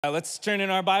Let's turn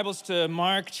in our Bibles to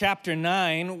Mark chapter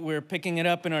 9. We're picking it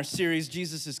up in our series,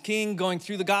 Jesus is King, going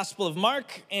through the Gospel of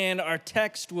Mark, and our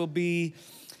text will be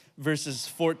verses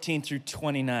 14 through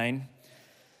 29.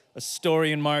 A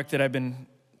story in Mark that I've been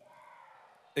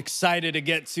excited to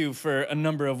get to for a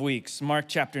number of weeks. Mark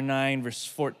chapter 9, verse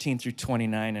 14 through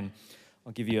 29, and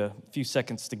I'll give you a few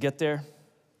seconds to get there.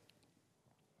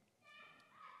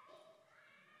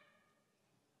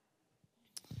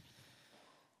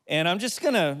 And I'm just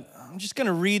gonna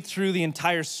read through the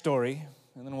entire story,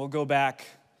 and then we'll go back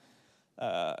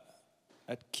at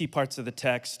key parts of the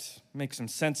text, make some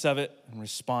sense of it, and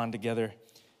respond together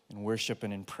in worship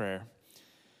and in prayer.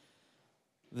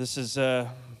 This is the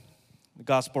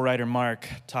gospel writer Mark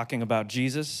talking about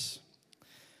Jesus.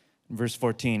 In verse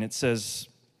 14, it says,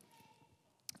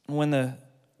 when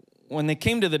they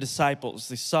came to the disciples,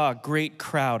 they saw a great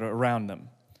crowd around them.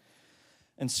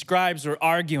 And scribes were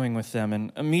arguing with them,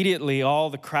 and immediately all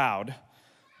the crowd,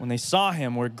 when they saw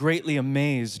him, were greatly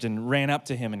amazed and ran up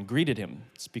to him and greeted him,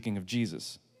 speaking of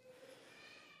Jesus.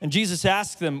 And Jesus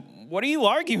asked them, "What are you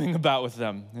arguing about with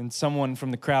them?" And someone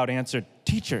from the crowd answered,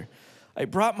 "Teacher, I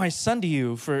brought my son to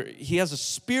you, for he has a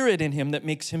spirit in him that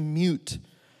makes him mute.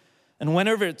 And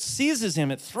whenever it seizes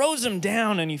him, it throws him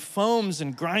down, and he foams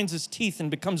and grinds his teeth and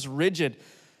becomes rigid.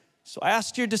 So I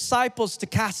asked your disciples to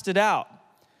cast it out,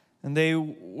 and they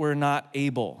were not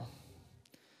able."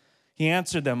 He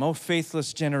answered them, "O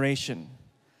faithless generation,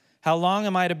 how long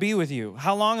am I to be with you?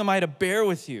 How long am I to bear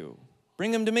with you?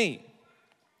 Bring him to me."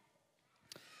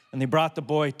 And they brought the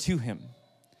boy to him.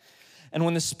 And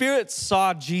when the spirit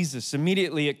saw Jesus,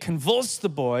 immediately it convulsed the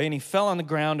boy, and he fell on the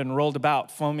ground and rolled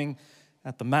about, foaming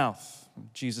at the mouth.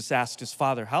 Jesus asked his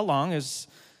father, "How long has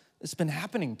this been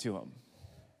happening to him?"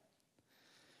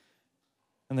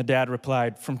 And the dad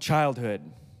replied, "From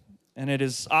childhood. And it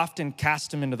has often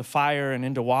cast him into the fire and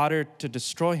into water to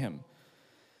destroy him.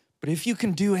 But if you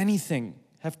can do anything,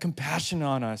 have compassion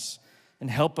on us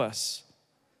and help us."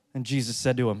 And Jesus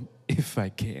said to him, "If I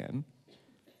can.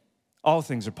 All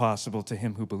things are possible to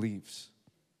him who believes."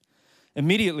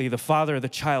 Immediately the father of the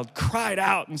child cried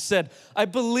out and said, "I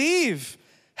believe,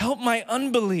 help my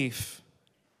unbelief."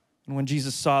 And when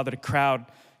Jesus saw that a crowd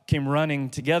came running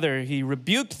together, he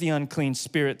rebuked the unclean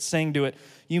spirit, saying to it,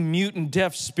 "You mute and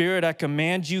deaf spirit, I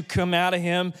command you, come out of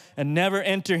him and never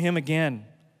enter him again."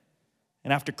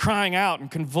 And after crying out and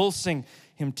convulsing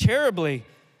him terribly,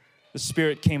 the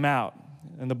spirit came out,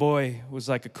 and the boy was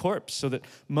like a corpse, so that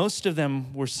most of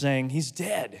them were saying, "He's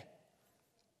dead."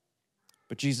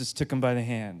 But Jesus took him by the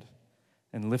hand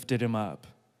and lifted him up,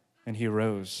 and he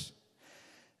arose.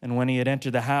 And when he had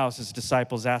entered the house, his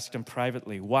disciples asked him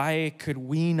privately, "Why could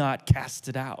we not cast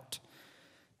it out?"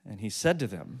 And he said to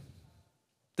them,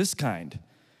 "This kind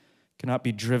cannot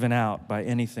be driven out by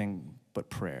anything but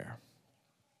prayer."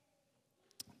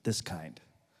 This kind.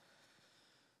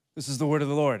 This is the word of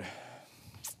the Lord.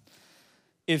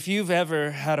 If you've ever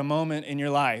had a moment in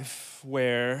your life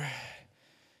where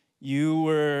you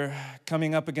were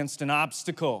coming up against an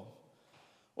obstacle,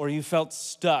 or you felt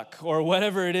stuck, or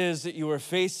whatever it is that you were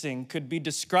facing could be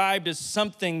described as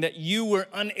something that you were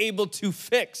unable to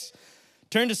fix,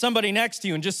 turn to somebody next to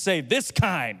you and just say, "This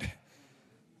kind.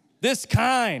 This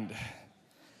kind."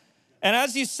 And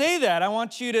as you say that, I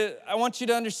want you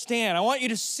to understand, I want you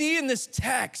to see in this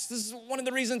text, this is one of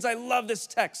the reasons I love this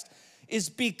text, is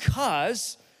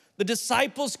because the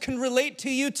disciples can relate to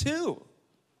you too.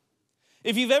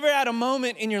 If you've ever had a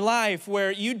moment in your life where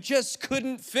you just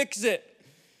couldn't fix it,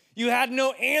 you had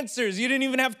no answers, you didn't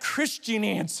even have Christian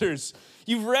answers.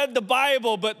 You've read the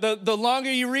Bible, but the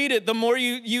longer you read it, the more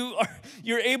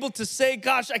you're able to say,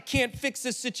 "Gosh, I can't fix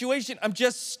this situation. I'm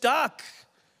just stuck."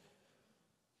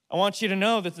 I want you to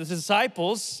know that the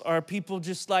disciples are people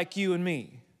just like you and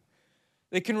me.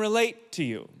 They can relate to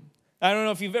you. I don't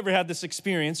know if you've ever had this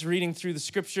experience reading through the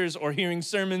scriptures or hearing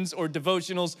sermons or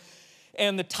devotionals,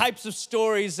 and the types of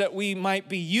stories that we might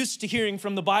be used to hearing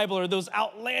from the Bible are those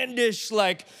outlandish,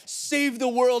 like save the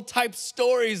world type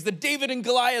stories, the David and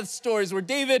Goliath stories where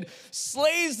David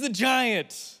slays the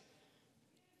giant.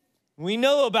 We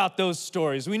know about those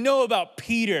stories. We know about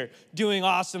Peter doing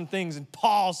awesome things and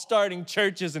Paul starting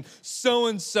churches and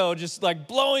so just like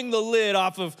blowing the lid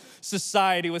off of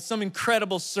society with some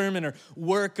incredible sermon or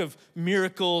work of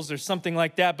miracles or something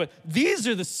like that. But these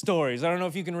are the stories. I don't know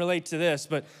if you can relate to this,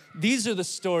 but these are the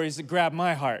stories that grab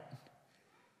my heart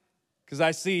because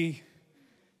I see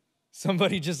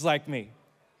somebody just like me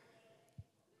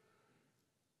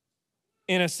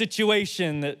in a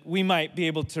situation that we might be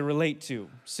able to relate to,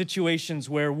 situations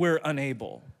where we're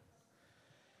unable.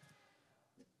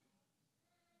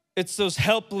 It's those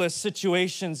helpless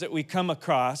situations that we come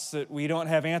across that we don't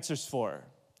have answers for,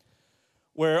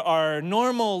 where our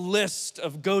normal list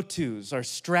of go-tos, our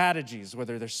strategies,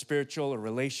 whether they're spiritual or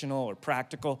relational or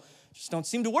practical, just don't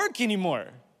seem to work anymore.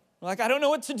 We're like, I don't know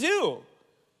what to do.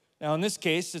 Now, in this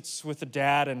case, it's with a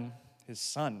dad and his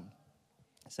son.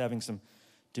 He's having some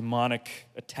demonic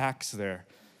attacks there.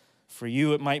 For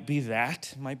you, it might be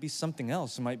that. It might be something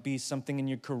else. It might be something in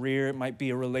your career. It might be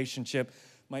a relationship.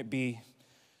 It might be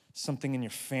something in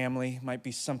your family. It might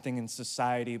be something in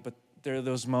society. But there are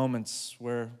those moments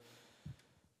where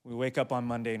we wake up on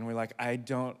Monday and we're like, I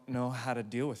don't know how to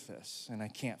deal with this, and I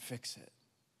can't fix it.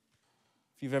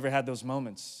 If you've ever had those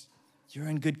moments, you're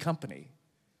in good company,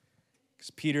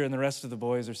 because Peter and the rest of the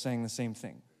boys are saying the same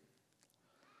thing.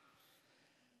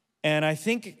 And I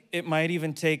think it might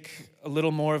even take a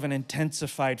little more of an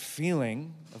intensified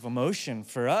feeling of emotion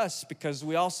for us, because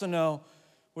we also know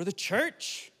we're the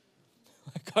church.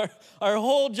 Like our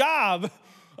whole job,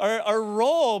 our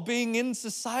role being in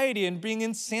society and being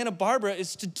in Santa Barbara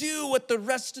is to do what the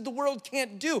rest of the world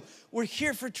can't do. We're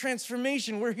here for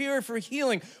transformation. We're here for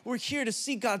healing. We're here to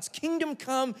see God's kingdom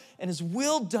come and his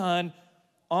will done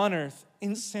on earth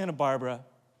in Santa Barbara,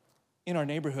 in our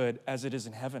neighborhood, as it is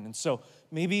in heaven. And so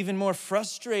maybe even more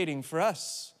frustrating for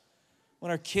us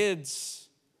when our kids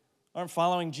aren't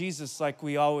following Jesus like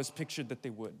we always pictured that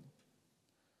they would.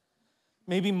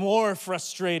 Maybe more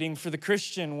frustrating for the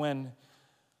Christian when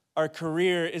our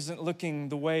career isn't looking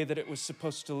the way that it was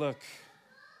supposed to look,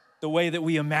 the way that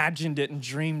we imagined it and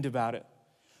dreamed about it.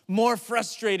 More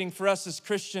frustrating for us as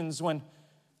Christians when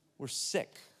we're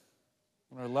sick,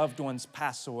 when our loved ones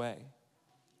pass away,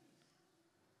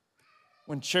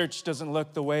 when church doesn't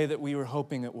look the way that we were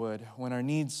hoping it would, when our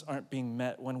needs aren't being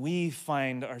met, when we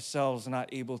find ourselves not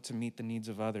able to meet the needs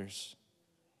of others.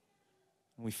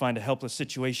 We find a helpless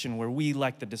situation where we,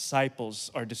 like the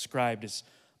disciples, are described as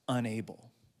unable.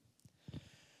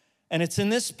 And it's in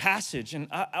this passage, and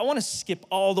I want to skip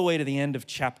all the way to the end of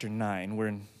chapter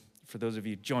 9. For those of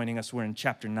you joining us, we're in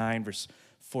chapter 9, verse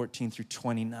 14 through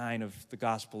 29 of the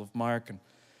Gospel of Mark. And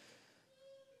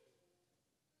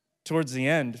towards the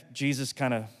end, Jesus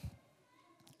kind of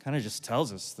just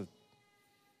tells us that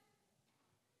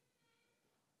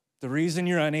the reason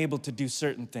you're unable to do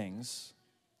certain things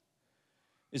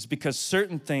is because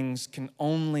certain things can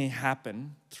only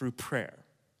happen through prayer.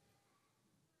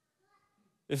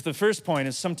 If the first point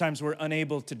is sometimes we're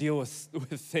unable to deal with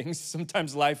things,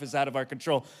 sometimes life is out of our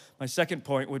control, my second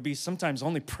point would be sometimes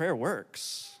only prayer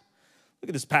works. Look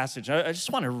at this passage. I just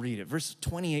want to read it. Verse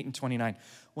 28 and 29.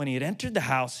 When he had entered the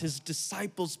house, his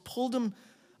disciples pulled him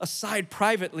aside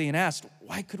privately and asked,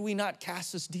 why could we not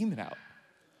cast this demon out?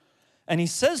 And he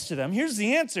says to them, here's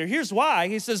the answer. Here's why.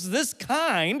 He says, this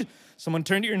kind, someone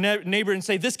turn to your neighbor and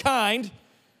say, this kind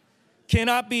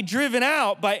cannot be driven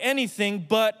out by anything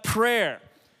but prayer.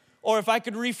 Or if I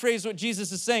could rephrase what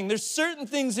Jesus is saying, there's certain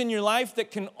things in your life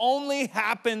that can only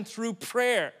happen through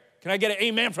prayer. Can I get an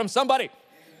amen from somebody?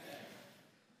 Amen.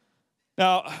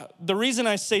 Now, the reason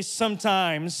I say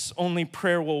sometimes only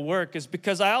prayer will work is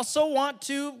because I also want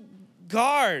to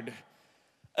guard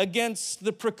against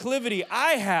the proclivity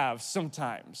I have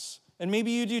sometimes, and maybe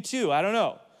you do too, I don't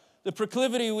know. The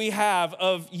proclivity we have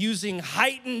of using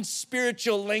heightened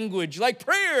spiritual language like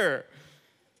prayer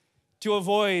to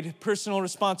avoid personal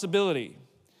responsibility.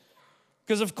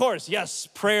 Because of course, yes,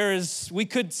 we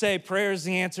could say prayer is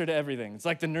the answer to everything. It's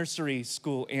like the nursery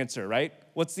school answer, right?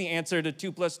 What's the answer to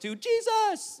 2 + 2?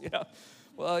 Jesus!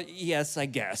 Well, yes, I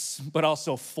guess, but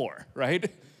also 4,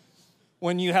 right?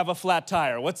 When you have a flat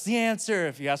tire, what's the answer?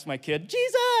 If you ask my kid,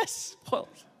 Jesus! Well,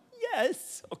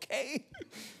 yes, okay,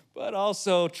 but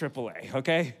also AAA,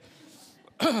 okay?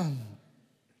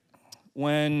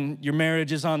 When your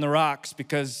marriage is on the rocks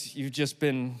because you've just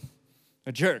been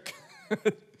a jerk.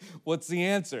 What's the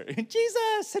answer?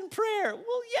 Jesus and prayer.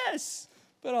 Well, yes,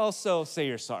 but also say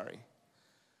you're sorry,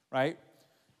 right?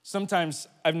 Sometimes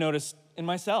I've noticed in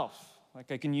myself,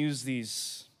 like I can use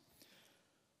these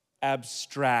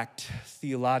abstract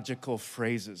theological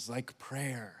phrases like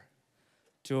prayer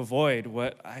to avoid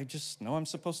what I just know I'm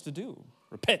supposed to do,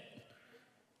 repent,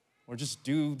 or just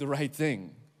do the right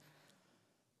thing.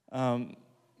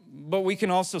 But we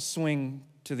can also swing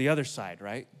to the other side,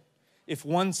 right? If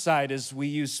one side is we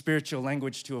use spiritual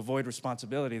language to avoid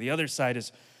responsibility, the other side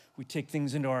is we take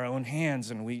things into our own hands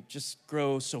and we just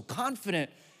grow so confident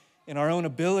in our own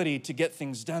ability to get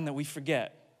things done that we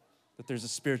forget that there's a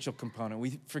spiritual component.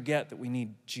 We forget that we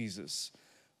need Jesus.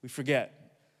 We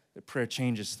forget that prayer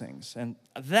changes things. And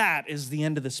that is the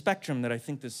end of the spectrum that I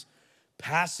think this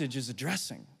passage is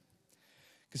addressing.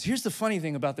 Because here's the funny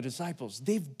thing about the disciples.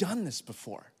 They've done this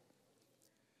before.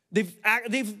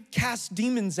 They've cast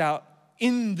demons out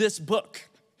in this book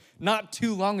not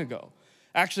too long ago.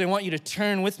 Actually, I want you to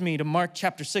turn with me to Mark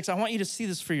chapter 6. I want you to see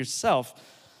this for yourself.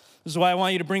 This is why I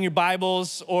want you to bring your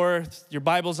Bibles or your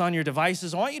Bibles on your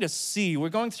devices. I want you to see. We're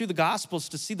going through the Gospels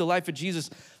to see the life of Jesus.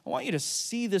 I want you to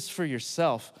see this for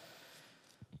yourself.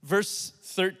 Verse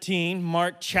 13,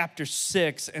 Mark chapter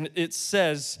 6, and it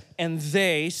says, "And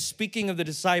they," speaking of the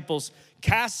disciples,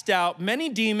 "cast out many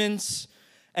demons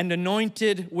and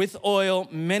anointed with oil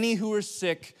many who were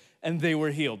sick, and they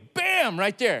were healed." Bam,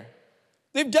 right there.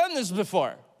 They've done this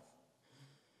before.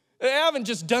 They haven't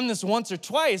just done this once or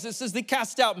twice. It says they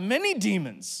cast out many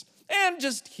demons and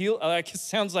just healed. Like, it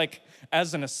sounds like,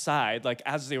 as an aside, like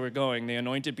as they were going, they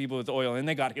anointed people with oil and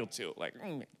they got healed too. Like,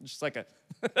 just like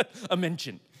a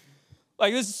mention.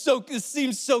 Like, this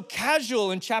seems so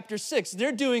casual in chapter 6.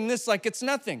 They're doing this like it's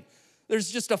nothing. There's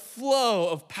just a flow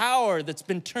of power that's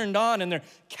been turned on, and they're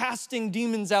casting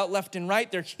demons out left and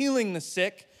right. They're healing the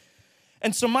sick.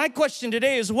 And so my question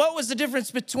today is, what was the difference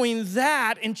between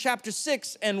that in chapter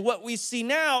 6 and what we see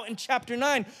now in chapter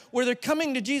 9, where they're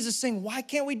coming to Jesus saying, why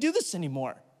can't we do this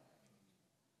anymore?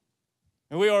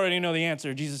 And we already know the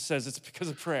answer. Jesus says it's because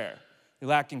of prayer. You're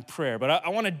lacking prayer. But I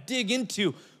want to dig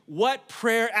into what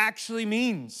prayer actually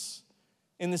means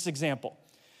in this example.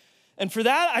 And for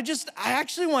that, I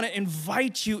actually want to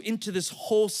invite you into this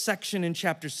whole section in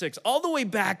chapter 6, all the way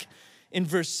back in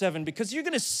verse 7, because you're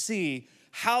going to see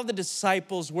how the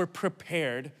disciples were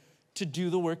prepared to do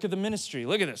the work of the ministry.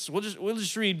 Look at this. We'll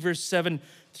just read verse 7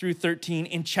 through 13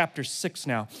 in chapter 6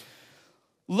 now.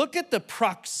 Look at the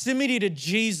proximity to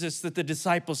Jesus that the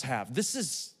disciples have. This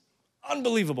is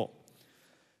unbelievable.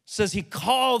 It says he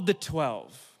called the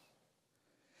 12,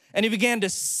 and he began to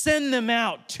send them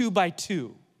out 2 by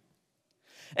 2.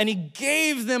 And he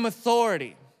gave them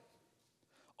authority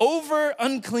over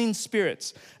unclean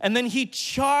spirits. And then he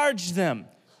charged them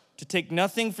to take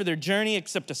nothing for their journey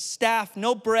except a staff,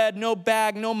 no bread, no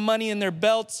bag, no money in their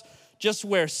belts. Just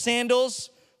wear sandals,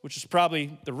 which is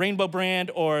probably the Rainbow brand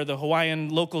or the Hawaiian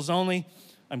locals only,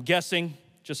 I'm guessing,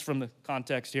 just from the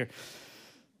context here.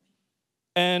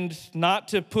 And not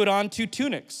to put on 2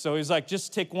 tunics. So he's like,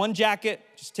 just take 1 jacket,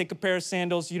 just take a pair of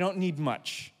sandals. You don't need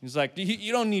much. He's like,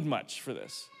 you don't need much for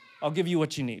this. I'll give you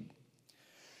what you need.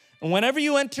 And whenever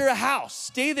you enter a house,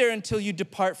 stay there until you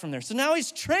depart from there. So now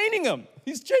he's training them.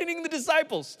 He's training the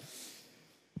disciples.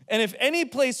 And if any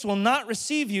place will not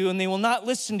receive you and they will not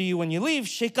listen to you when you leave,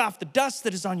 shake off the dust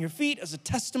that is on your feet as a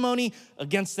testimony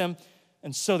against them.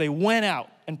 And so they went out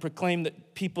and proclaimed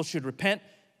that people should repent.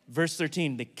 Verse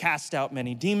 13, they cast out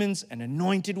many demons and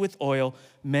anointed with oil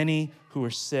many who were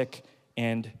sick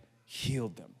and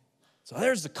healed them. So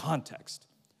there's the context.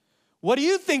 What do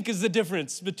you think is the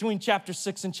difference between chapter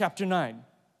 6 and chapter 9?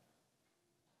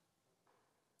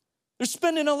 They're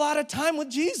spending a lot of time with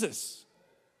Jesus.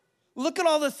 Look at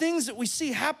all the things that we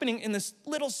see happening in this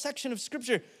little section of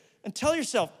scripture and tell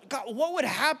yourself, God, what would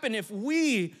happen if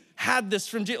we had this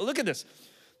from Jesus? Look at this.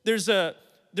 There's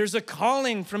a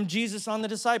calling from Jesus on the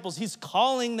disciples. He's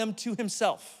calling them to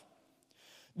himself.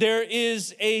 There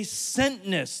is a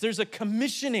sentness. There's a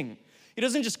commissioning. He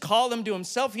doesn't just call them to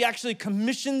himself. He actually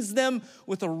commissions them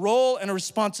with a role and a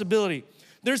responsibility.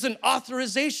 There's an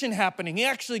authorization happening. He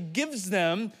actually gives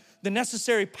them the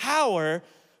necessary power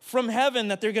from heaven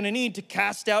that they're going to need to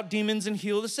cast out demons and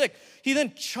heal the sick. He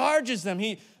then charges them.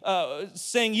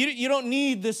 Saying, you don't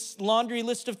need this laundry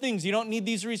list of things. You don't need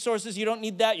these resources. You don't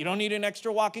need that. You don't need an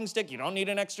extra walking stick. You don't need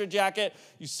an extra jacket.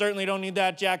 You certainly don't need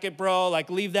that jacket, bro. Like,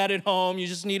 leave that at home. You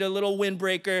just need a little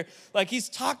windbreaker. Like, he's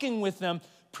talking with them,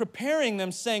 preparing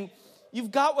them, saying,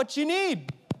 you've got what you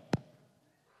need.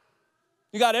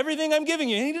 You got everything I'm giving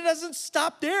you. And he doesn't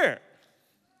stop there.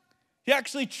 He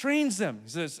actually trains them. He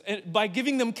says, by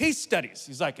giving them case studies.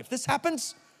 He's like, if this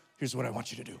happens, here's what I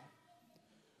want you to do.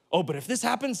 Oh, but if this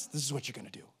happens, this is what you're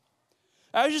going to do.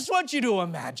 I just want you to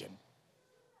imagine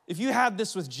if you had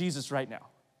this with Jesus right now.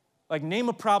 Like, name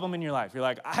a problem in your life. You're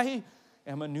like, I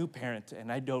am a new parent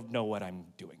and I don't know what I'm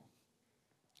doing.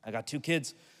 I got 2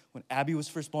 kids. When Abby was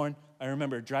first born, I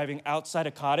remember driving outside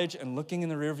a cottage and looking in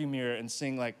the rearview mirror and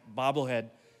seeing like bobblehead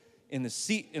in the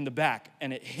seat in the back.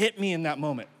 And it hit me in that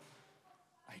moment.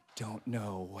 I don't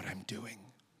know what I'm doing.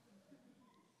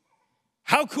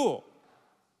 How cool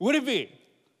would it be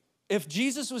if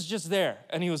Jesus was just there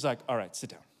and he was like, all right, sit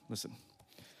down, listen.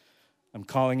 I'm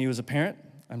calling you as a parent.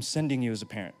 I'm sending you as a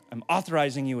parent. I'm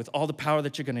authorizing you with all the power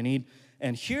that you're going to need.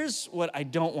 And here's what I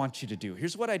don't want you to do.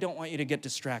 Here's what I don't want you to get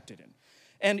distracted in.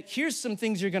 And here's some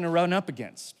things you're going to run up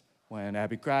against. When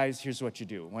Abby cries, here's what you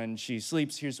do. When she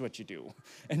sleeps, here's what you do.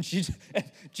 And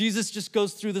Jesus just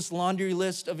goes through this laundry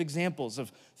list of examples of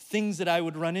things that I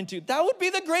would run into. That would be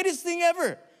the greatest thing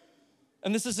ever.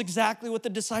 And this is exactly what the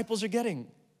disciples are getting.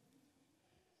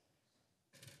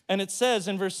 And it says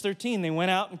in verse 13, they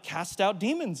went out and cast out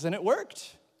demons, and it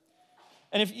worked.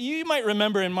 And if you might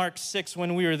remember in Mark 6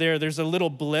 when we were there, there's a little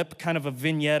blip, kind of a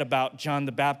vignette about John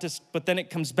the Baptist, but then it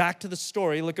comes back to the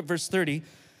story. Look at verse 30.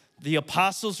 The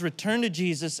apostles returned to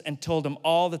Jesus and told him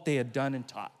all that they had done and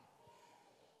taught.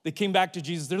 They came back to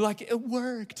Jesus. They're like, it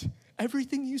worked.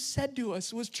 Everything you said to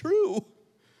us was true.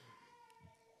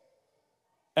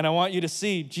 And I want you to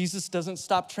see, Jesus doesn't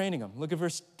stop training them. Look at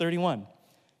verse 31.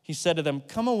 He said to them,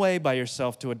 come away by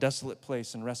yourself to a desolate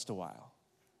place and rest a while.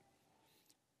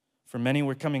 For many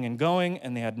were coming and going,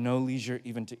 and they had no leisure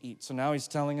even to eat. So now he's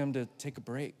telling them to take a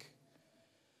break.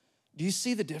 Do you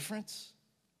see the difference?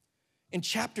 In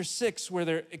chapter 6, where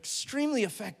they're extremely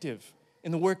effective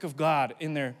in the work of God,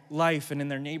 in their life and in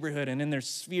their neighborhood and in their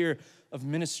sphere of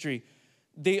ministry,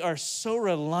 they are so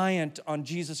reliant on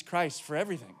Jesus Christ for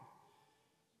everything,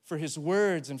 for his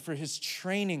words and for his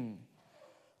training,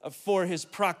 for his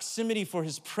proximity, for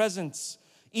his presence,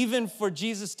 even for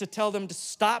Jesus to tell them to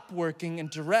stop working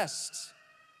and to rest.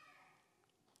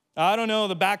 I don't know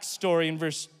the backstory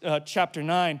in chapter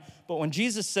 9, but when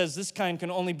Jesus says this kind can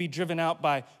only be driven out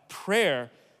by prayer,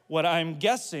 what I'm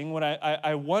guessing, what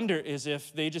I wonder is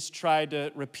if they just tried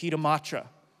to repeat a mantra.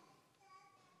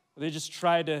 They just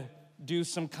tried to do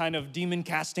some kind of demon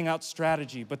casting out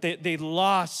strategy, but they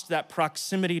lost that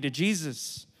proximity to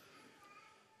Jesus.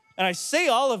 And I say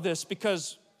all of this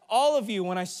because all of you,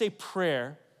 when I say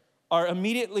prayer, are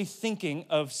immediately thinking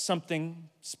of something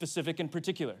specific in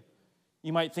particular.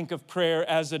 You might think of prayer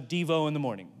as a devo in the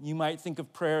morning. You might think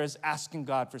of prayer as asking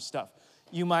God for stuff.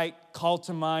 You might call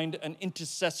to mind an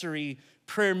intercessory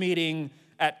prayer meeting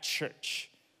at church.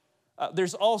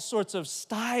 There's all sorts of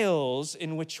styles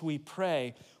in which we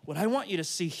pray. What I want you to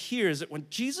see here is that when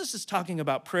Jesus is talking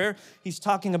about prayer, he's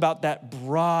talking about that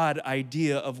broad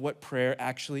idea of what prayer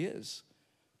actually is,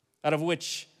 out of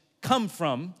which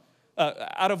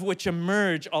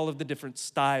emerge all of the different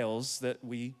styles that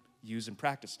we use and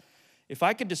practice. If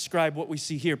I could describe what we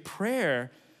see here,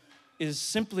 prayer is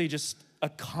simply just a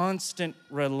constant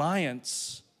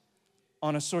reliance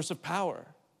on a source of power.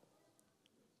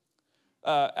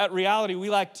 At Reality, we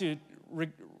like to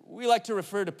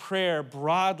refer to prayer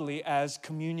broadly as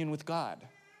communion with God.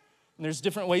 And there's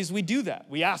different ways we do that.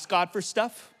 We ask God for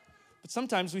stuff, but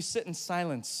sometimes we sit in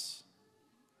silence,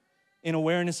 in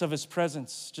awareness of his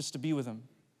presence, just to be with him.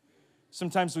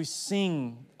 Sometimes we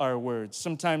sing our words.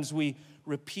 Sometimes we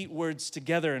repeat words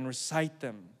together and recite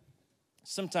them.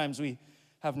 Sometimes we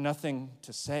have nothing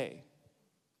to say,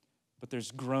 but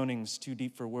there's groanings too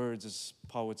deep for words, as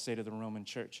Paul would say to the Roman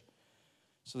church.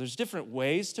 So there's different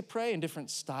ways to pray and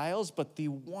different styles, but the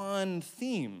one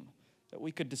theme that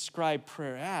we could describe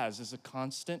prayer as is a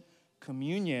constant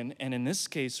communion, and in this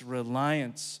case,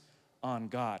 reliance on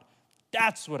God.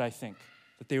 That's what I think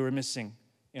that they were missing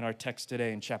in our text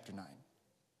today in chapter 9.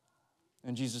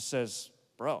 And Jesus says,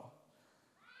 bro,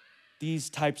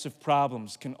 these types of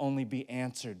problems can only be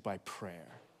answered by prayer.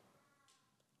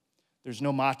 There's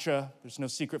no mantra, there's no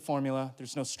secret formula,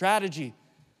 there's no strategy.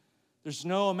 There's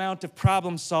no amount of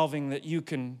problem solving that you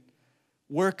can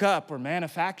work up or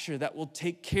manufacture that will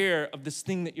take care of this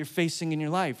thing that you're facing in your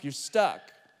life. You're stuck.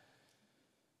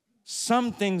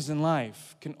 Some things in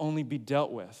life can only be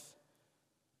dealt with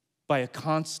by a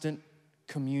constant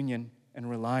communion and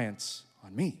reliance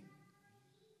on me.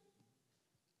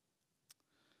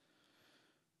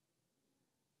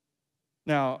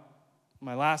 Now,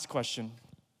 my last question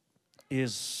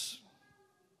is,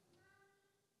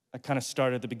 I kind of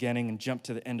started at the beginning and jumped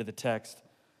to the end of the text.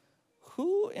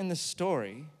 Who in the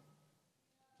story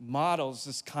models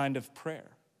this kind of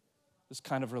prayer, this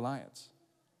kind of reliance?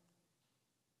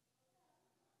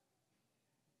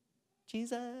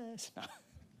 Jesus.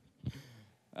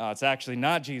 It's actually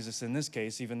not Jesus in this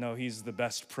case, even though he's the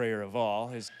best prayer of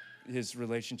all. His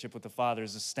relationship with the Father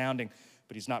is astounding,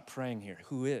 but he's not praying here.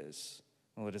 Who is?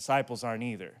 Well, the disciples aren't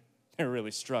either. They're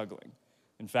really struggling.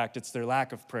 In fact, it's their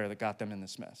lack of prayer that got them in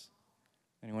this mess.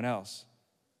 Anyone else?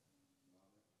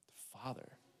 The Father.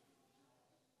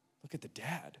 Look at the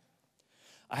Dad.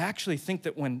 I actually think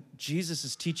that when Jesus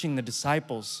is teaching the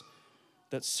disciples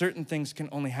that certain things can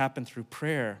only happen through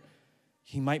prayer,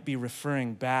 he might be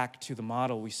referring back to the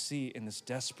model we see in this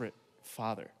desperate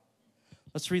Father.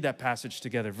 Let's read that passage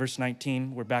together. Verse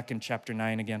 19, we're back in chapter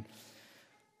 9 again.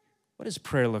 What does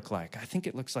prayer look like? I think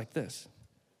it looks like this.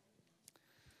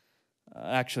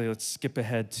 Actually, let's skip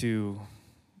ahead to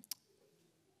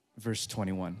verse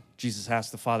 21. Jesus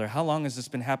asked the father, "How long has this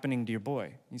been happening to your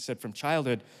boy?" He said, "From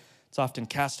childhood. It's often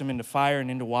cast him into fire and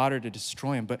into water to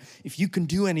destroy him. But if you can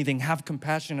do anything, have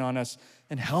compassion on us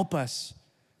and help us."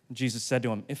 And Jesus said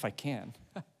to him, "If I can."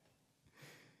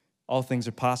 All things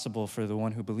are possible for the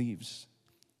one who believes.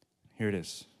 Here it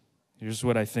is. Here's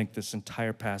what I think this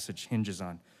entire passage hinges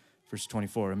on. Verse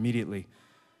 24, immediately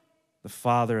the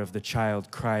father of the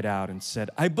child cried out and said,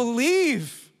 "I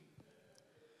believe.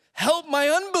 Help my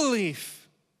unbelief."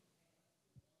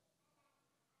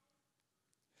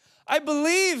 I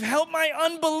believe, help my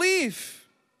unbelief.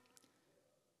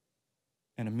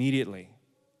 And immediately,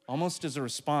 almost as a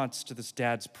response to this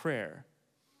dad's prayer,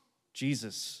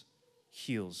 Jesus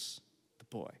heals the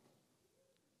boy.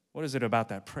 What is it about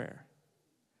that prayer?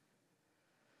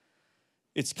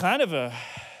 It's kind of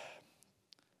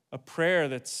a prayer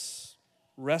that's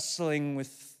wrestling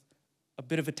with a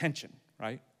bit of a tension,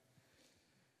 right?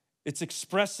 It's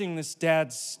expressing this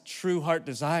dad's true heart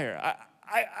desire.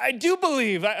 I do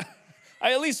believe.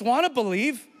 I at least want to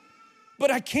believe, but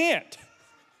I can't.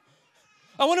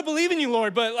 I want to believe in you,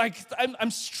 Lord, but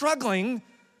I'm struggling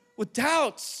with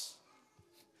doubts.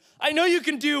 I know you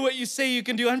can do what you say you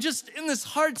can do. I'm just in this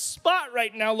hard spot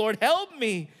right now, Lord. Help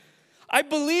me. I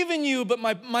believe in you, but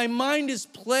my mind is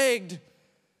plagued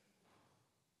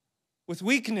with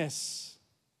weakness.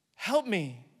 Help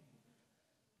me.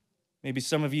 Maybe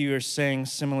some of you are saying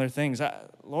similar things.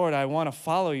 Lord, I want to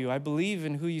follow you. I believe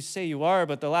in who you say you are,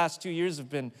 but the last 2 years have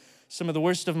been some of the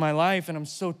worst of my life, and I'm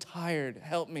so tired.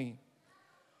 Help me.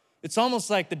 It's almost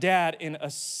like the dad, in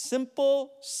a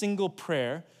simple, single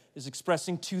prayer, is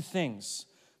expressing two things.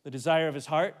 The desire of his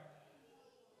heart,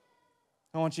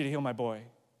 I want you to heal my boy,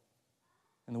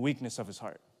 and the weakness of his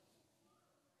heart.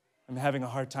 I'm having a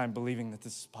hard time believing that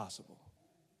this is possible.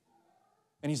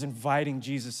 And he's inviting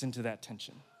Jesus into that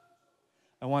tension.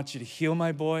 I want you to heal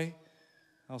my boy.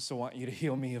 I also want you to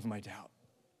heal me of my doubt.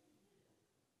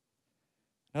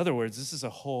 In other words, this is a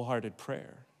wholehearted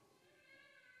prayer.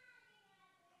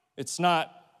 It's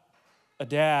not a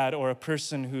dad or a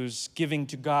person who's giving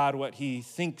to God what he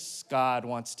thinks God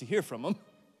wants to hear from him.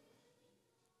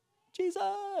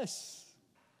 Jesus,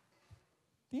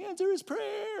 the answer is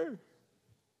prayer.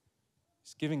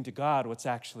 He's giving to God what's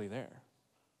actually there.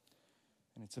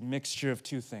 And it's a mixture of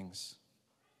two things: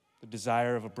 the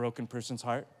desire of a broken person's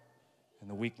heart and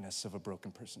the weakness of a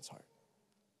broken person's heart.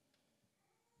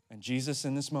 And Jesus,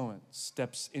 in this moment,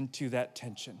 steps into that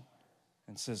tension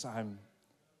and says, I'm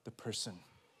the person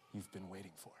you've been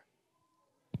waiting for.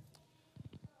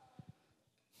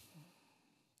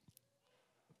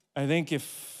 I think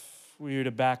if we were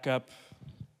to back up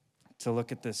to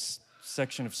look at this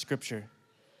section of Scripture,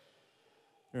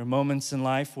 there are moments in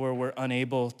life where we're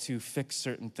unable to fix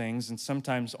certain things, and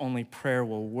sometimes only prayer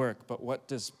will work. But what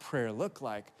does prayer look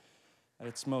like? At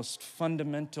its most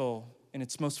fundamental, in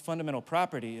its most fundamental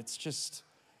property, it's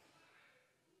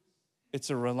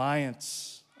a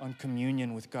reliance on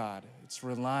communion with God. It's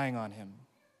relying on Him.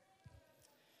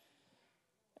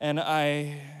 And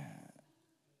I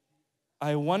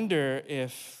wonder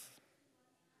if,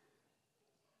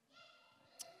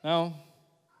 I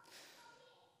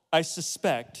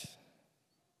suspect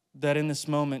that in this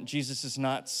moment, Jesus is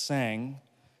not saying,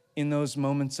 in those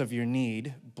moments of your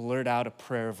need, blurt out a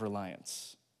prayer of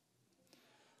reliance.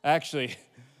 Actually,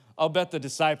 I'll bet the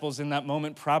disciples in that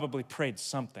moment probably prayed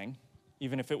something,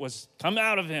 even if it was, come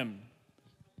out of him.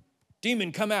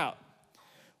 Demon, come out.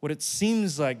 What it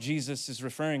seems like Jesus is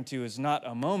referring to is not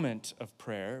a moment of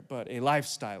prayer, but a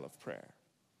lifestyle of prayer.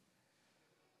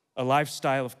 A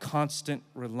lifestyle of constant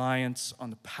reliance on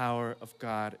the power of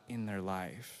God in their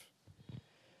life.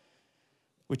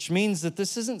 Which means that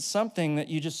this isn't something that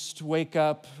you just wake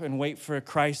up and wait for a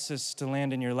crisis to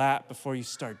land in your lap before you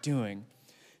start doing.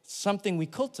 It's something we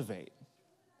cultivate.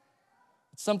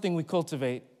 It's something we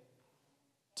cultivate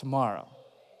tomorrow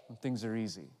when things are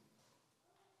easy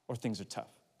or things are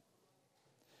tough.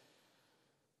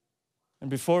 And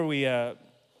before we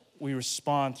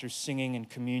respond through singing and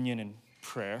communion and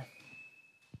prayer,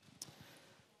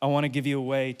 I want to give you a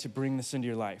way to bring this into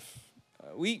your life.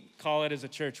 We call it, as a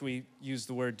church, we use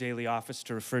the word daily office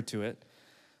to refer to it.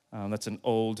 That's an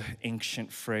old,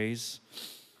 ancient phrase.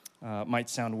 It might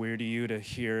sound weird to you to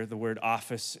hear the word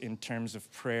office in terms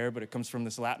of prayer, but it comes from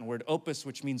this Latin word opus,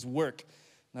 which means work.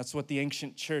 And that's what the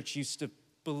ancient church used to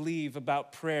believe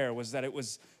about prayer, was that it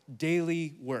was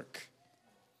daily work.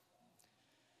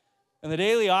 And the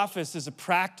daily office is a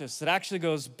practice that actually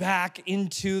goes back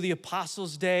into the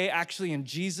apostles' day, actually in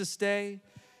Jesus' day,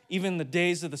 even the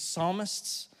days of the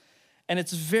psalmists. And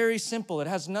it's very simple. It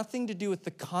has nothing to do with the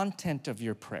content of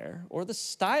your prayer or the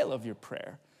style of your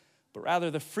prayer, but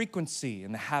rather the frequency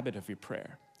and the habit of your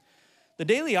prayer. The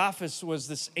daily office was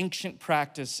this ancient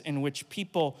practice in which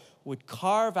people would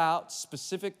carve out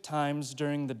specific times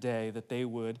during the day that they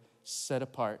would set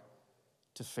apart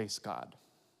to face God.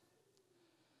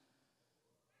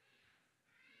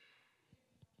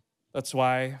 That's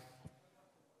why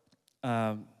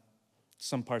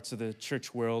some parts of the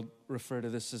church world refer to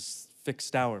this as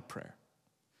fixed hour prayer.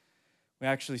 We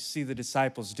actually see the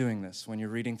disciples doing this when you're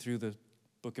reading through the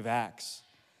book of Acts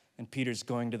and Peter's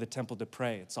going to the temple to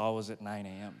pray. It's always at 9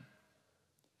 a.m.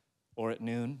 or at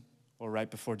noon or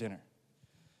right before dinner.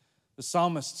 The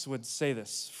psalmists would say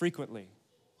this frequently.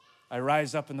 I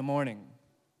rise up in the morning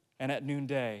and at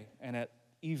noonday and at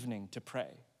evening to pray.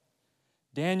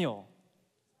 Daniel,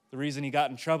 the reason he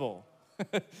got in trouble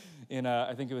in,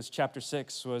 I think it was chapter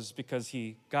 6, was because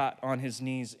he got on his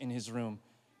knees in his room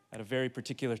at a very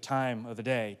particular time of the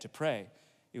day to pray.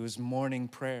 It was morning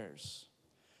prayers.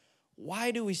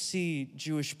 Why do we see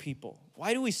Jewish people?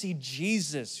 Why do we see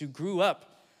Jesus, who grew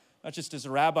up not just as a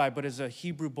rabbi, but as a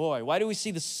Hebrew boy? Why do we see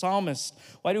the psalmist?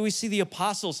 Why do we see the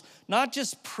apostles not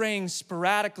just praying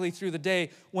sporadically through the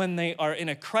day when they are in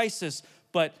a crisis,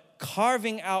 but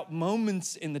carving out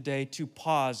moments in the day to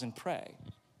pause and pray?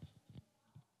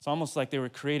 It's almost like they were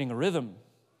creating a rhythm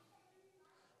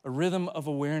of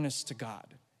awareness to God.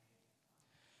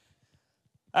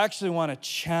 I actually want to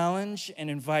challenge and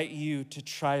invite you to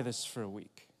try this for a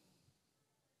week.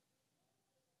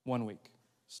 1 week,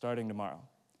 starting tomorrow.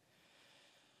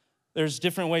 There's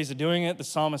different ways of doing it. The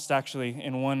psalmist actually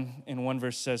in one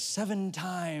verse says, 7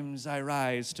 times I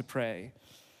rise to pray.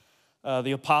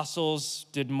 The apostles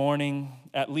did morning,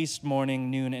 at least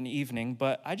morning, noon, and evening.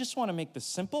 But I just want to make this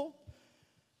simple,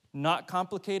 not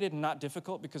complicated, and not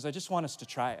difficult, because I just want us to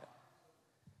try it.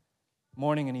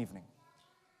 Morning and evening.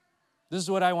 This is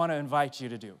what I want to invite you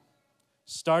to do.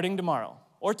 Starting tomorrow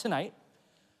or tonight,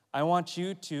 I want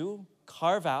you to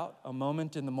carve out a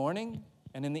moment in the morning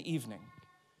and in the evening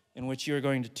in which you are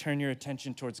going to turn your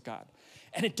attention towards God.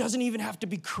 And it doesn't even have to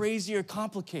be crazy or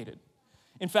complicated.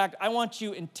 In fact, I want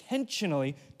you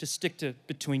intentionally to stick to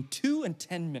between 2 and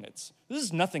 10 minutes. This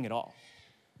is nothing at all.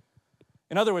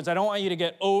 In other words, I don't want you to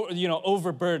get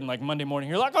overburdened like Monday morning.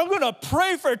 You're like, I'm going to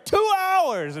pray for 2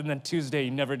 hours. And then Tuesday,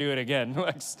 you never do it again.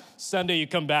 Like Sunday, you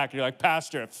come back, you're like,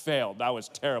 Pastor, it failed. That was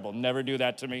terrible. Never do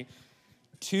that to me.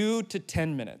 2 to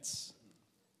 10 minutes.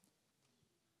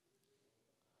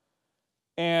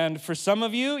 And for some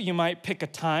of you, you might pick a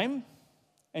time.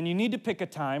 And you need to pick a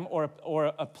time or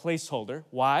a placeholder.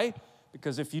 Why?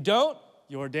 Because if you don't,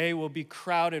 your day will be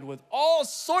crowded with all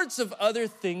sorts of other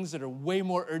things that are way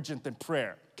more urgent than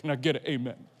prayer. Can I get an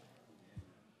amen?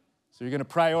 So you're going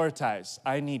to prioritize.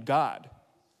 I need God.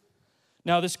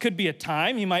 Now, this could be a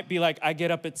time. You might be like, I get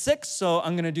up at 6, so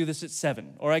I'm going to do this at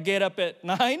 7. Or I get up at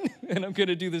 9, and I'm going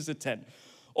to do this at 10.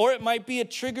 Or it might be a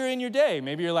trigger in your day.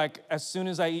 Maybe you're like, as soon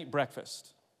as I eat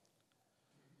breakfast.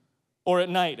 Or at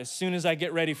night, as soon as I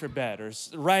get ready for bed, or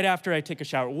right after I take a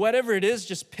shower. Whatever it is,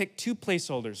 just pick 2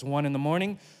 placeholders, 1 in the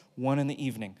morning, 1 in the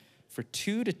evening, for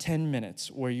 2 to 10 minutes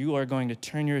where you are going to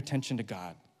turn your attention to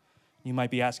God. You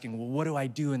might be asking, well, what do I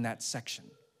do in that section?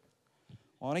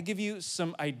 I want to give you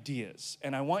some ideas,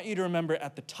 and I want you to remember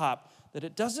at the top that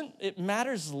it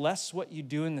matters less what you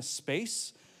do in the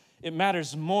space. It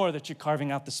matters more that you're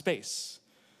carving out the space.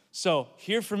 So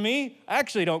here for me, I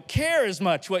actually don't care as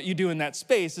much what you do in that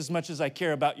space as much as I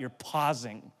care about your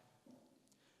pausing.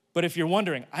 But if you're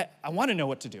wondering, I want to know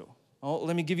what to do. Well,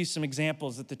 let me give you some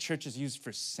examples that the church has used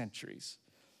for centuries.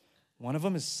 One of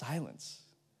them is silence.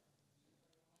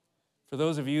 For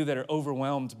those of you that are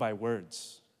overwhelmed by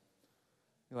words,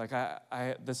 you're like,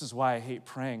 this is why I hate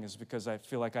praying, is because I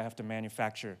feel like I have to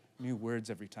manufacture new words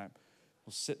every time.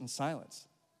 Well, sit in silence.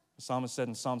 The psalmist said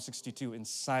in Psalm 62, in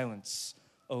silence,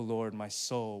 O Lord, my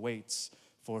soul waits,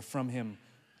 for from him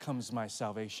comes my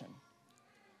salvation.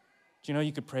 Do you know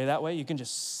you could pray that way? You can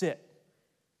just sit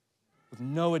with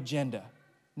no agenda,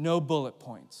 no bullet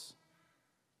points,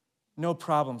 no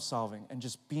problem solving, and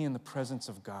just be in the presence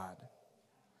of God.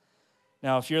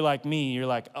 Now, if you're like me, you're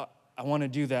like, I want to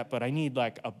do that, but I need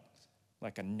like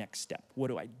a next step. What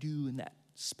do I do in that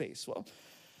space? Well,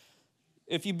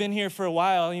 if you've been here for a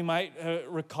while, you might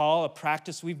recall a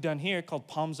practice we've done here called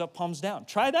palms up, palms down.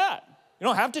 Try that. You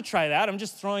don't have to try that. I'm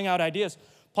just throwing out ideas.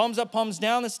 Palms up, palms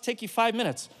down. This will take you 5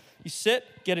 minutes. You sit,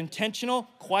 get intentional,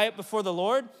 quiet before the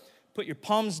Lord. Put your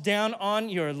palms down on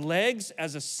your legs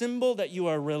as a symbol that you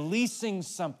are releasing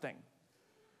something.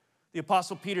 The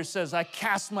Apostle Peter says, I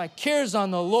cast my cares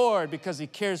on the Lord because he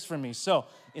cares for me. So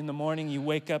in the morning, you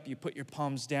wake up, you put your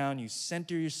palms down, you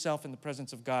center yourself in the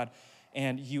presence of God,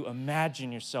 and you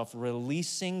imagine yourself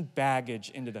releasing baggage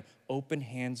into the open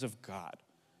hands of God,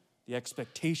 the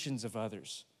expectations of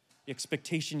others, the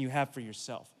expectation you have for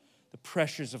yourself, the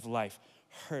pressures of life,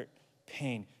 hurt,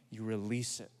 pain, you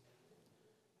release it.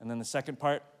 And then the second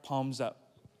part, palms up.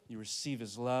 You receive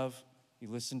his love, you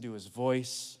listen to his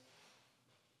voice,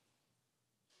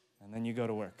 and then you go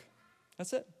to work.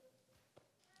 That's it.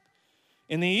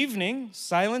 In the evening,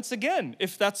 silence again,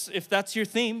 if that's your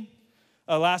theme.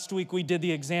 Last week we did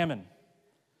the examine,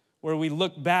 where we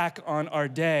look back on our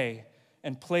day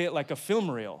and play it like a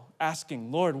film reel,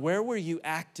 asking, Lord, where were you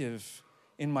active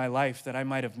in my life that I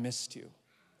might have missed you?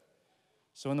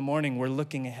 So in the morning, we're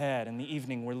looking ahead. In the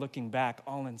evening, we're looking back,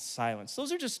 all in silence.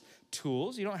 Those are just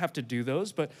tools. You don't have to do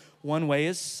those, but one way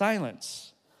is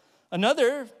silence.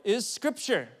 Another is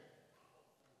Scripture.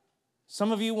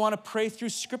 Some of you want to pray through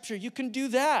Scripture. You can do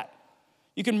that.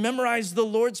 You can memorize the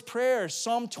Lord's Prayer,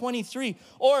 Psalm 23.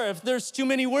 Or if there's too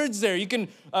many words there, you can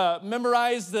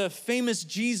memorize the famous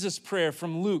Jesus prayer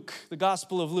from Luke, the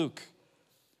Gospel of Luke.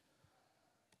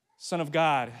 Son of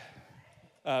God,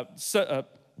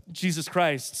 Jesus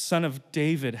Christ, Son of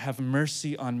David, have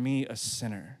mercy on me, a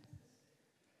sinner.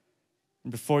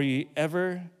 And before you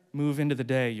ever move into the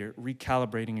day, you're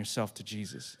recalibrating yourself to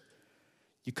Jesus.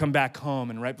 You come back home,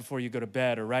 and right before you go to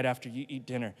bed or right after you eat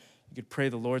dinner, you could pray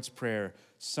the Lord's Prayer,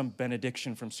 some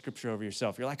benediction from Scripture over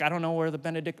yourself. You're like, I don't know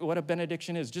what a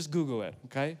benediction is. Just Google it,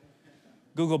 okay?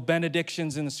 Google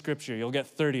benedictions in the Scripture. You'll get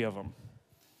 30 of them.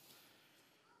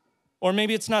 Or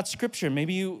maybe it's not Scripture.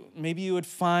 Maybe you would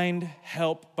find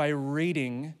help by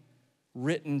reading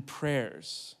written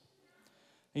prayers.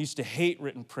 I used to hate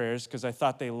written prayers because I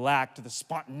thought they lacked the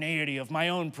spontaneity of my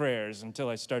own prayers until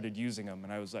I started using them,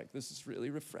 and I was like, this is really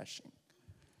refreshing.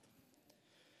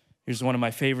 Here's one of my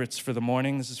favorites for the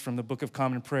morning. This is from the Book of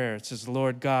Common Prayer. It says,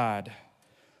 Lord God,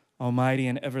 Almighty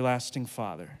and everlasting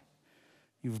Father,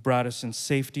 you've brought us in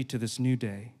safety to this new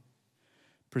day.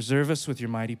 Preserve us with your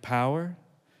mighty power,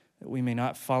 that we may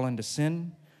not fall into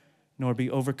sin, nor be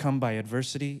overcome by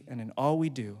adversity, and in all we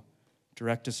do,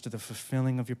 direct us to the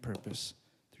fulfilling of your purpose,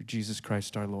 through Jesus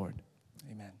Christ our Lord.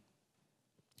 Amen.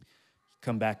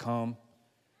 Come back home,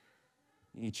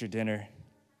 you eat your dinner,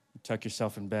 you tuck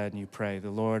yourself in bed, and you pray, the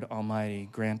Lord Almighty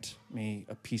grant me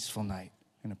a peaceful night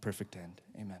and a perfect end.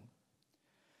 Amen.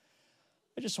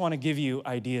 I just want to give you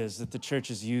ideas that the church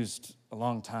has used a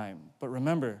long time. But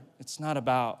remember, it's not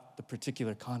about the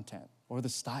particular content or the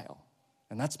style.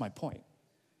 And that's my point.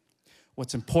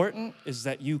 What's important is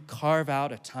that you carve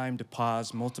out a time to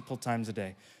pause multiple times a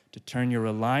day, to turn your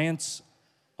reliance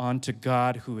onto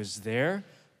God who is there,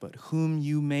 but whom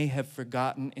you may have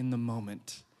forgotten in the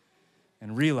moment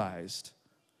and realized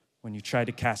when you tried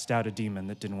to cast out a demon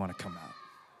that didn't want to come out.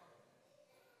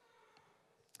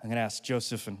 I'm going to ask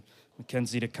Joseph and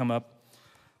Mackenzie to come up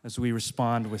as we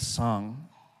respond with song.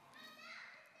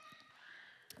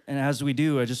 And as we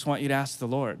do, I just want you to ask the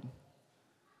Lord,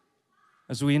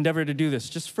 as we endeavor to do this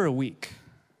just for a week,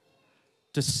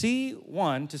 to see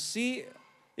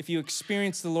if you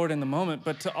experience the Lord in the moment,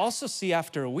 but to also see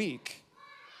after a week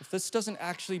if this doesn't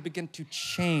actually begin to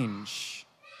change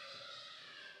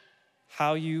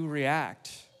how you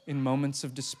react in moments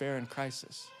of despair and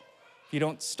crisis. If you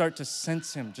don't start to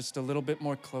sense him just a little bit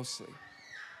more closely.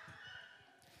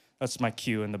 That's my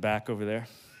cue in the back over there.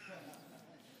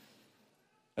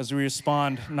 As we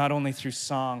respond, not only through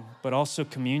song, but also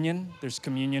communion. There's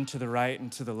communion to the right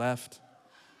and to the left.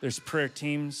 There's prayer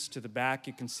teams to the back.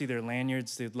 You can see their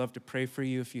lanyards. They'd love to pray for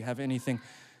you if you have anything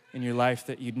in your life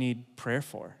that you'd need prayer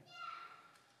for.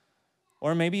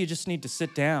 Or maybe you just need to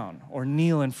sit down or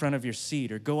kneel in front of your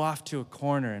seat or go off to a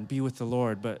corner and be with the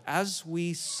Lord. But as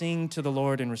we sing to the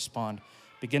Lord and respond,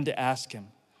 begin to ask him,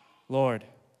 Lord,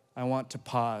 I want to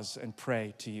pause and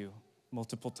pray to you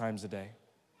multiple times a day.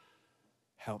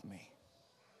 Help me.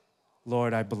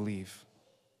 Lord, I believe.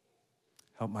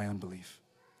 Help my unbelief.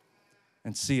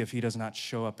 And see if he does not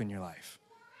show up in your life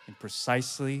in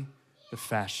precisely the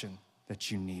fashion that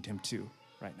you need him to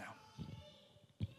right now.